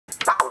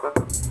Hello,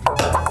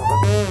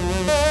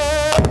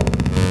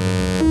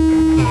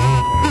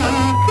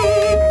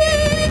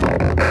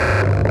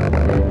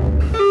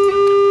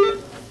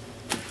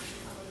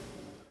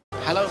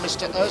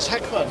 Mr.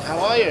 Heckman. How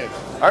are you?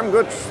 I'm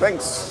good,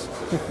 thanks.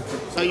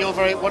 So you're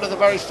one of the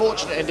very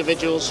fortunate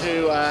individuals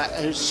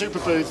whose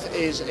Superbooth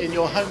is in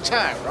your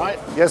hometown, right?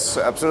 Yes,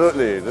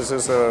 absolutely. This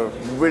is a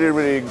really,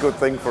 really good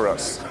thing for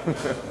us.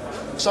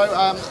 So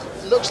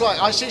looks like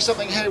I see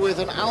something here with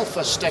an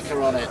alpha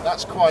sticker on it.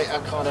 That's quite a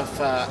kind of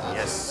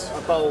Yes,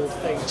 a bold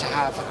thing to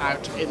have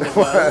out in the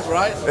world,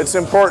 right? It's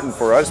important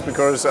for us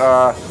because,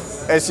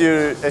 as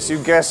you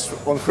guess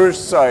on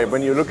first sight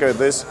when you look at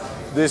this,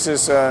 this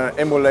is an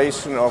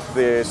emulation of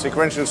the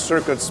sequential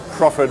circuits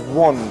Prophet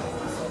 1.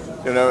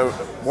 You know,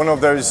 one of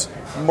those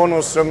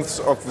monosynths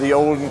of the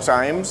olden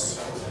times,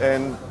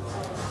 and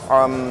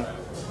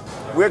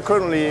we're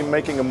currently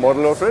making a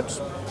model of it,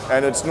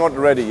 and it's not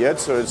ready yet,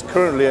 so it's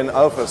currently in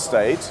alpha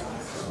state.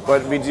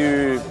 But we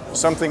do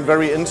something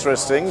very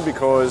interesting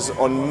because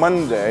on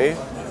Monday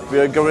we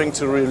are going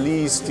to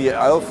release the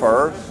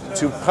alpha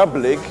to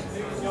public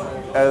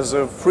as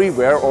a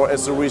freeware or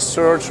as a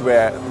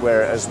researchware,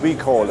 as we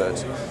call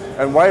it.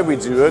 And why we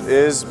do it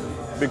is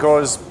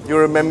because you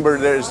remember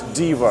there's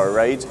Diva,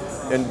 right?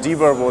 And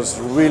Diva was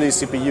really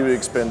CPU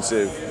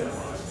expensive.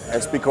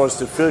 That's because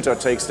the filter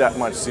takes that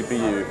much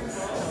CPU.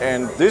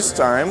 And this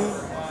time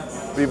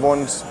we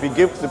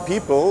give the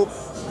people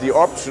the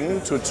option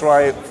to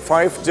try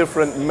 5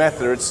 different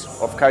methods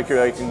of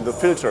calculating the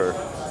filter.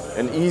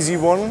 An easy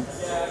one,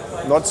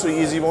 not so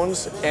easy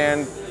ones,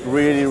 and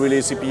really, really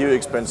CPU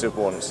expensive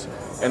ones.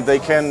 And they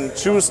can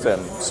choose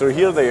them. So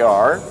here they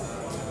are.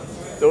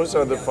 Those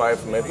are the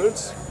 5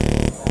 methods.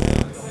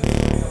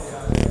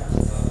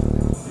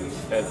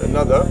 And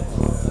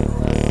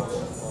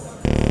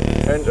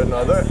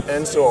another,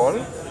 and so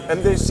on.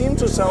 And they seem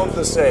to sound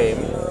the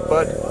same,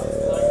 but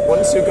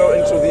once you go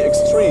into the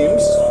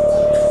extremes,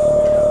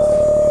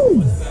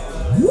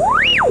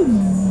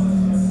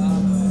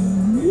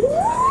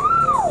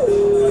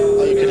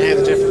 Oh, you can hear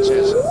the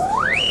differences.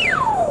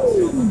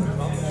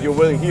 you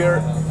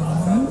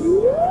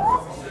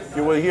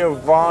will hear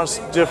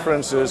vast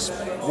differences.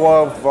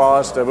 Well,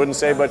 vast, I wouldn't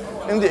say, but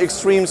in the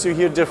extremes you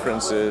hear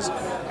differences.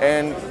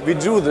 And we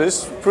do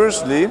this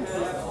firstly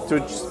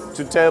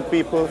to tell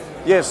people,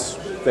 yes,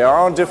 there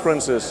are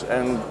differences,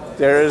 and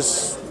there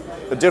is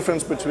a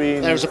difference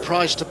between... There's a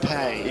price to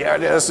pay. Yeah,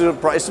 there's a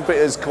price to pay.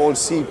 It's called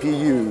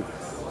CPU.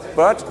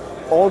 But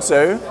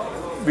also,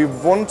 we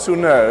want to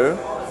know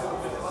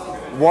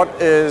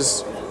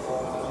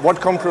what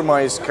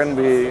compromise can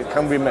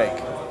we make.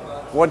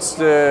 What's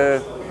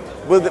the...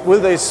 Will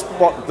they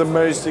spot the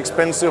most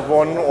expensive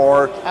one,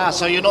 or...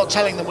 So you're not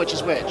telling them which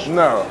is which?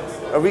 No,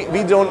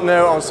 we don't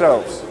know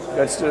ourselves.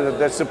 That's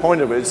the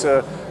point of it.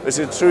 It's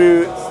a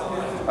true,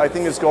 I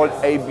think it's called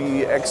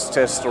ABX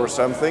test or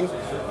something.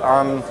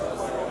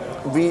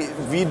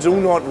 We do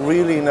not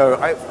really know.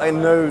 I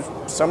know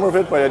some of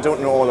it, but I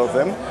don't know all of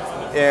them.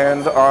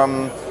 And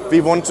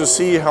we want to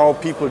see how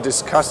people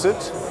discuss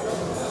it,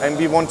 and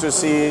we want to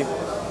see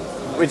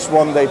which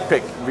one they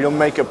pick. We'll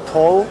make a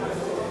poll,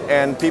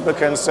 and people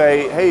can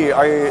say, hey,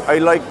 I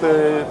like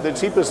the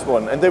cheapest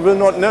one. And they will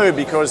not know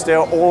because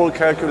they're all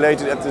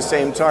calculated at the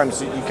same time.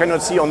 So you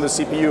cannot see on the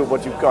CPU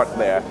what you've got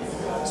there.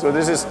 So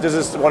this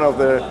is one of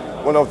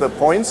the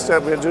points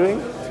that we're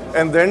doing.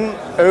 And then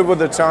over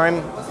the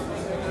time,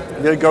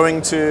 we're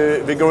going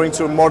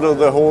to model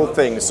the whole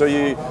thing. So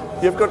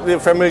you've got the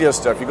familiar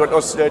stuff. You've got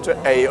oscillator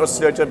A,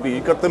 oscillator B,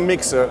 you've got the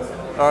mixer,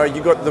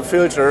 you got the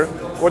filter.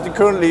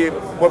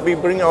 What we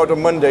bring out on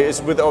Monday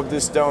is without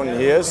this down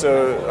here.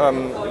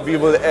 So we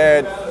will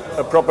add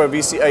a proper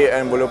VCA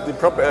envelope, the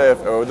proper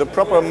LFO, the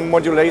proper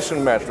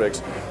modulation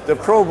matrix. The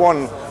Pro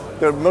 1,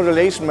 the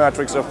modulation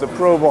matrix of the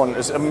Pro 1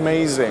 is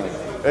amazing.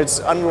 It's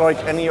unlike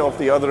any of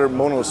the other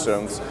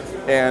monosynths,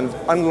 and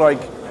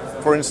unlike,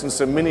 for instance,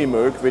 the Mini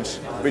Moog,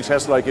 which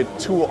has like a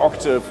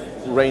 2-octave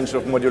range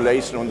of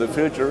modulation on the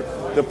filter.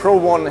 The Pro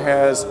 1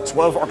 has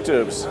 12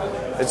 octaves.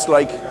 It's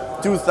like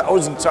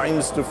 2,000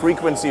 times the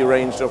frequency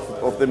range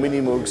of the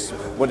Mini Moog's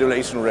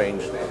modulation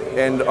range.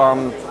 And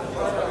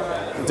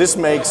this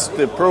makes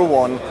the Pro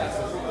 1,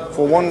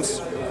 for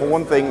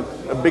one thing,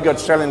 a bigger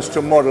challenge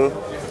to model.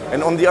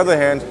 And on the other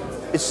hand,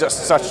 it's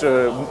just such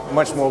a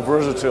much more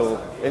versatile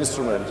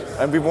instrument.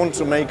 And we want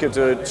to make it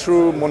a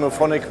true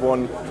monophonic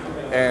one,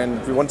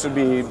 and we want to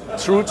be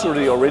true to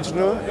the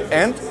original.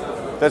 And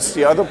that's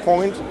the other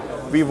point.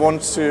 We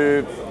want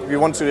to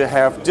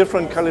have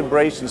different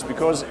calibrations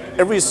because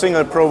every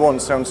single Pro 1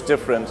 sounds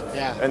different.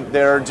 Yeah. And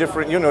there are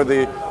different, you know,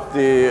 the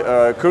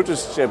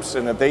Curtis chips,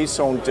 and they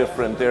sound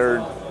different.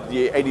 The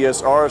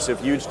ADSRs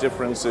have huge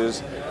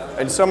differences,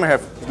 and some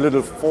have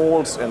little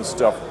faults and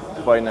stuff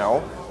by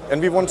now.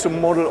 And we want to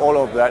model all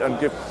of that and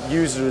give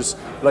users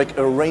like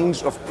a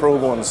range of Pro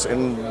 1s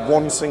in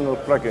one single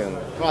plugin.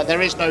 Right, there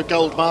is no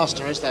gold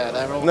master, is there?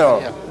 They're all, no,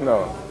 yeah.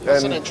 no.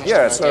 That's and an interesting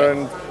yeah, idea. so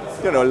and,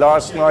 you know,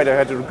 last night I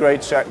had a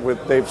great chat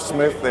with Dave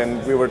Smith,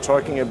 and we were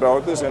talking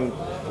about this, and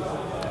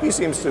he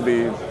seems to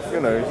be, you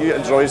know, he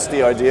enjoys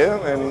the idea,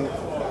 and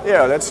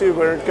yeah, let's see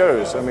where it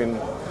goes. I mean,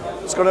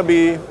 it's going to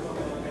be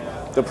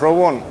the Pro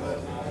 1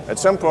 at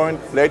some point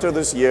later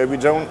this year. We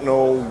don't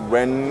know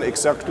when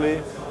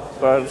exactly,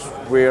 but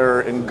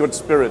we're in good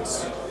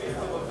spirits.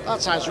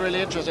 That sounds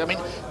really interesting. I mean,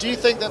 do you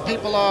think that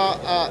people are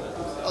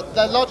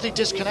they're largely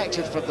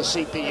disconnected from the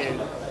CPU?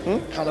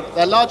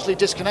 They're largely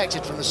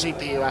disconnected from the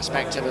CPU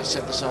aspect of a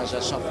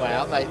synthesizer software,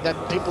 aren't they?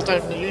 That people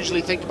don't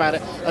usually think about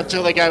it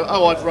until they go,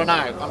 "Oh, I've run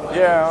out."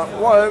 Yeah,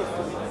 well,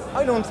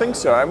 I don't think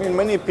so. I mean,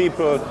 many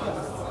people.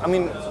 I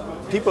mean,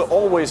 people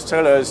always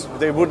tell us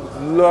they would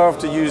love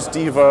to use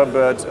Diva,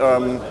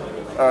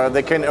 but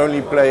they can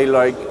only play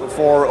like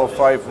 4 or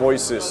 5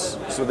 voices,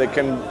 so they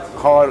can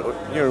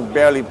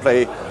barely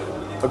play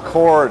a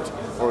chord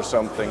or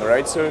something,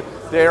 right? So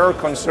they are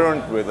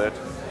concerned with it.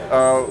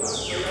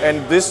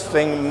 And this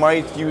thing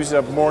might use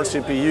up more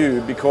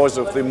CPU because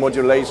of the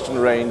modulation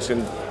range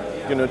and,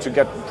 to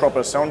get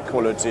proper sound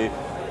quality,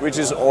 which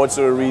is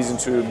also a reason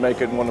to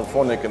make it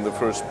monophonic in the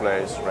first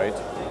place, right?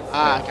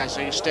 Ah, okay, so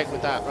you stick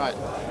with that, right.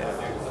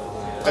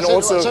 And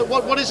so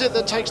what is it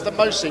that takes the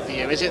most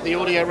CPU? Is it the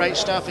audio rate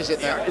stuff? Is it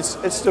the...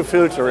 It's the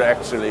filter,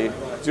 actually.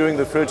 Doing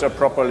the filter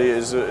properly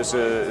is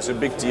a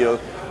big deal.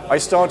 I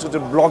started a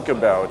blog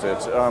about it.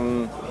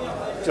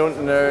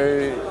 Don't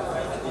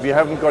know, we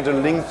haven't got a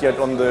link yet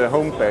on the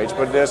homepage,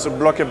 but there's a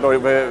blog about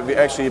it where we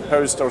actually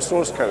post our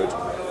source code.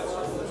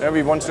 And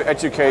we want to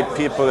educate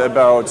people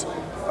about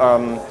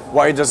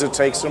why does it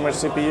take so much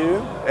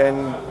CPU,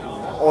 and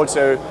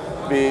also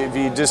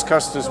we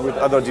discussed this with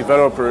other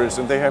developers,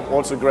 and they have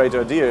also great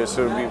ideas.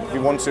 So we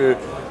want to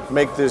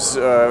make this,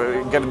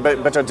 get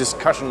a better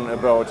discussion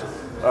about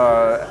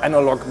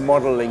analog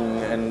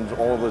modeling and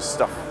all this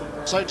stuff.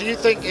 So do you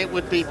think it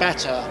would be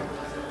better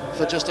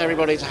for just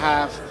everybody to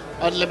have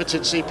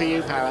unlimited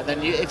CPU power?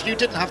 Then if you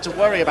didn't have to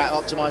worry about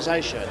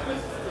optimization,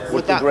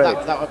 would that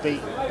would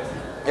be...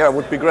 Yeah, it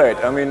would be great.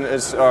 I mean,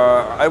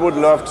 I would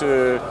love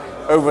to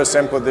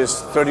oversample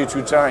this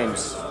 32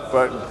 times,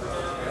 but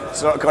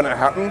it's not going to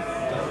happen.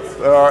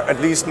 At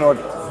least not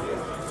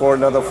for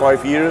another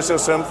 5 years or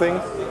something.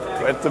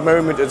 At the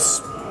moment,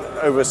 it's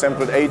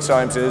oversampled 8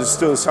 times, and there's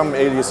still some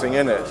aliasing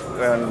in it.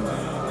 And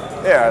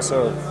yeah,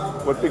 so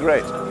it would be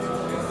great.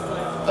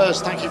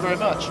 Urs, thank you very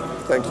much.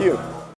 Thank you.